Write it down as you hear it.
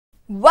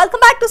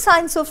Welcome back to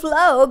science of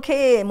love. Okay,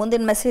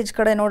 ಮುಂದಿನ message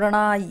ಕಡೆ ನೋಡೋಣ.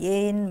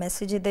 ಏನು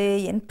ಮೆಸೇಜ್ ಇದೆ,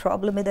 ಏನು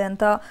ಪ್ರಾಬ್ಲಮ್ ಇದೆ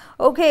ಅಂತ.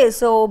 ಓಕೆ,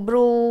 ಸೊ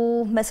ಒಬ್ಬರು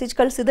ಮೆಸೇಜ್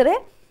ಕಳಿಸಿದ್ದಾರೆ.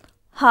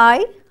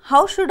 Hi,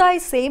 how should I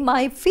say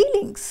my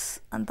feelings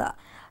ಅಂತ.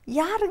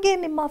 ಯಾರಿಗೆ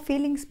ನಿಮ್ಮ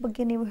ಫೀಲಿಂಗ್ಸ್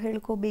ಬಗ್ಗೆ ನೀವು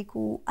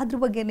ಹೇಳ್ಕೋಬೇಕು, ಅದ್ರ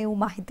ಬಗ್ಗೆ ನೀವು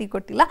ಮಾಹಿತಿ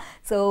ಕೊಟ್ಟಿಲ್ಲ.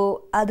 ಸೊ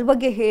ಅದ್ರ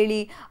ಬಗ್ಗೆ ಹೇಳಿ.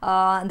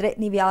 ಅಂದರೆ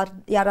ನೀವು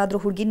ಯಾರಾದರೂ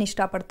ಹುಡುಗಿನ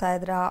ಇಷ್ಟಪಡ್ತಾ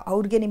ಇದ್ರಾ,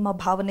 ಅವ್ರಿಗೆ ನಿಮ್ಮ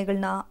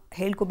ಭಾವನೆಗಳನ್ನ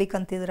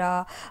ಹೇಳ್ಕೊಬೇಕಂತಿದ್ರಾ,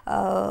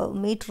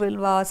 ಮೀಟ್ರ್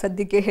ಇಲ್ವಾ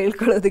ಸದ್ಯಕ್ಕೆ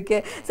ಹೇಳ್ಕೊಳ್ಳೋದಕ್ಕೆ?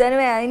 So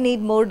anyway, I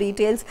need more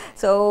details.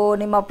 So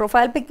ನಿಮ್ಮ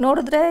ಪ್ರೊಫೈಲ್ ಪಿಕ್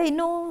ನೋಡಿದ್ರೆ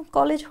ಇನ್ನೂ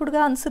ಕಾಲೇಜ್ ಹುಡುಗ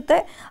ಅನಿಸುತ್ತೆ.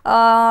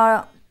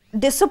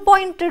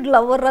 ಡಿಸಪಾಯಿಂಟೆಡ್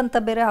ಲವರ್ ಅಂತ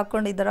ಬೇರೆ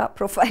ಹಾಕ್ಕೊಂಡಿದ್ದಾರ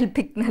ಪ್ರೊಫೈಲ್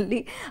ಪಿಕ್ನಲ್ಲಿ.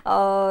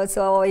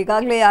 ಸೊ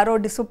ಈಗಾಗಲೇ ಯಾರೋ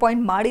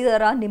ಡಿಸಪಾಯಿಂಟ್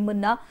ಮಾಡಿದಾರಾ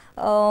ನಿಮ್ಮನ್ನು?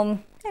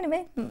 Anyway,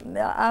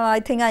 I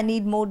think I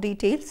need more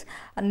details.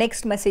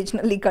 Next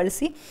ಮೆಸೇಜ್ನಲ್ಲಿ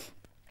ಕಳಿಸಿ.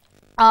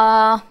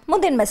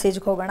 ಮುಂದಿನ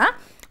ಮೆಸೇಜ್ಗೆ ಹೋಗೋಣ.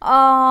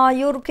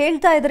 ಇವರು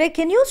ಕೇಳ್ತಾ ಇದ್ದಾರೆ,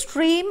 can you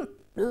stream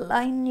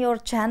line your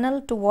channel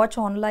to watch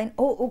online?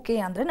 Okay,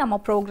 ಅಂದರೆ ನಮ್ಮ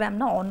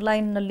ಪ್ರೋಗ್ರಾಮ್ನ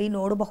ಆನ್ಲೈನ್ನಲ್ಲಿ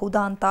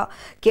ನೋಡಬಹುದಾ ಅಂತ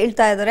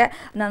ಕೇಳ್ತಾ ಇದ್ದಾರೆ.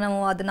 ನಾನು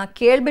ಅದನ್ನು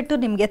ಕೇಳಿಬಿಟ್ಟು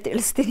ನಿಮಗೆ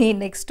ತಿಳಿಸ್ತೀನಿ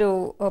ನೆಕ್ಸ್ಟು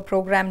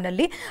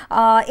ಪ್ರೋಗ್ರಾಮ್ನಲ್ಲಿ.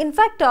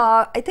 ಇನ್ಫ್ಯಾಕ್ಟ್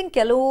ಐ ಥಿಂಕ್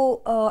ಕೆಲವು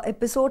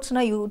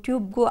ಎಪಿಸೋಡ್ಸ್ನ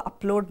ಯೂಟ್ಯೂಬ್ಗೂ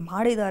ಅಪ್ಲೋಡ್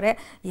ಮಾಡಿದ್ದಾರೆ.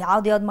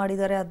 ಯಾವ್ದು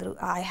ಮಾಡಿದ್ದಾರೆ ಅದ್ರ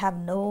I have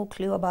no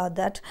clue about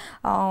that.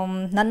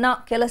 ನನ್ನ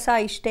ಕೆಲಸ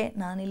ಇಷ್ಟೇ,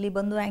 ನಾನಿಲ್ಲಿ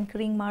ಬಂದು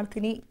ಆ್ಯಂಕರಿಂಗ್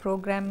ಮಾಡ್ತೀನಿ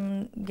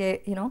ಪ್ರೋಗ್ರಾಮ್ಗೆ.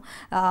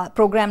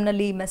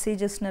 ಪ್ರೋಗ್ರಾಮ್ನಲ್ಲಿ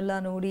ಮೆಸೇಜಸ್ನೆಲ್ಲ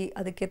ನೋಡಿ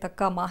ಅದಕ್ಕೆ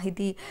ತಕ್ಕ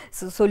ಮಾಹಿತಿ,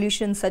 ಸೊಲ್ಯೂಷನ್,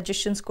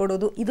 ಸಜೆಷನ್ಸ್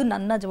ಕೊಡೋದು ಇದು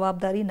ನನ್ನ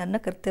ಜವಾಬ್ದಾರಿ, ನನ್ನ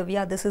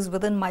ಕರ್ತವ್ಯ. This is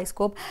within my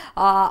scope.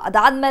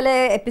 ಅದಾದಮೇಲೆ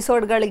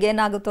ಎಪಿಸೋಡ್ಗಳಿಗೆ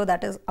ಏನಾಗುತ್ತೋ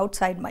that is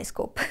outside my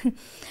scope.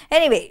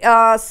 Anyway,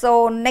 so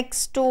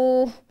next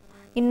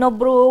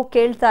ಇನ್ನೊಬ್ಬರು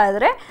ಕೇಳ್ತಾ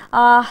ಇದ್ದಾರೆ,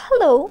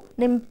 ಹಲೋ,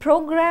 ನಿಮ್ಮ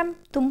ಪ್ರೋಗ್ರಾಮ್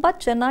ತುಂಬ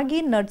ಚೆನ್ನಾಗಿ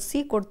ನಡೆಸಿ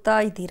ಕೊಡ್ತಾ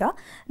ಇದ್ದೀರಾ.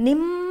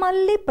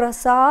 ನಿಮ್ಮಲ್ಲಿ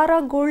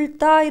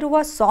ಪ್ರಸಾರಗೊಳ್ತಾ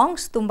ಇರುವ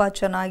ಸಾಂಗ್ಸ್ ತುಂಬ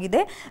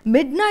ಚೆನ್ನಾಗಿದೆ.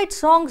 ಮಿಡ್ ನೈಟ್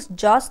ಸಾಂಗ್ಸ್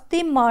ಜಾಸ್ತಿ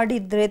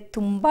ಮಾಡಿದರೆ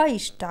ತುಂಬ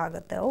ಇಷ್ಟ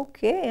ಆಗುತ್ತೆ.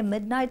 ಓಕೆ,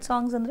 ಮಿಡ್ ನೈಟ್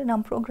ಸಾಂಗ್ಸ್ ಅಂದರೆ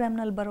ನಮ್ಮ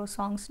ಪ್ರೋಗ್ರಾಮ್ನಲ್ಲಿ ಬರೋ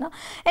ಸಾಂಗ್ಸ್ನ.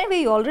 Anyway,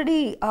 you already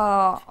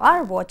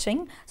are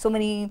watching so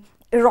many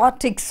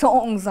erratic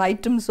songs,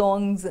 item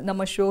songs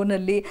ನಮ್ಮ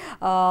ಶೋನಲ್ಲಿ.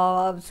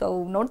 ಸೊ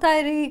ನೋಡ್ತಾ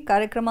ಇರಿ,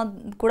 ಕಾರ್ಯಕ್ರಮ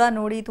ಕೂಡ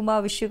ನೋಡಿ ತುಂಬ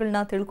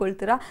ವಿಷಯಗಳನ್ನ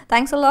ತಿಳ್ಕೊಳ್ತೀರಾ.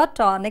 Thanks a lot.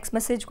 ನೆಕ್ಸ್ಟ್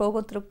ಮೆಸೇಜ್ಗೆ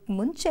ಹೋಗೋದ್ರ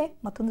ಮುಂಚೆ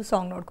ಮತ್ತೊಂದು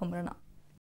ಸಾಂಗ್ ನೋಡ್ಕೊಂಬರೋಣ.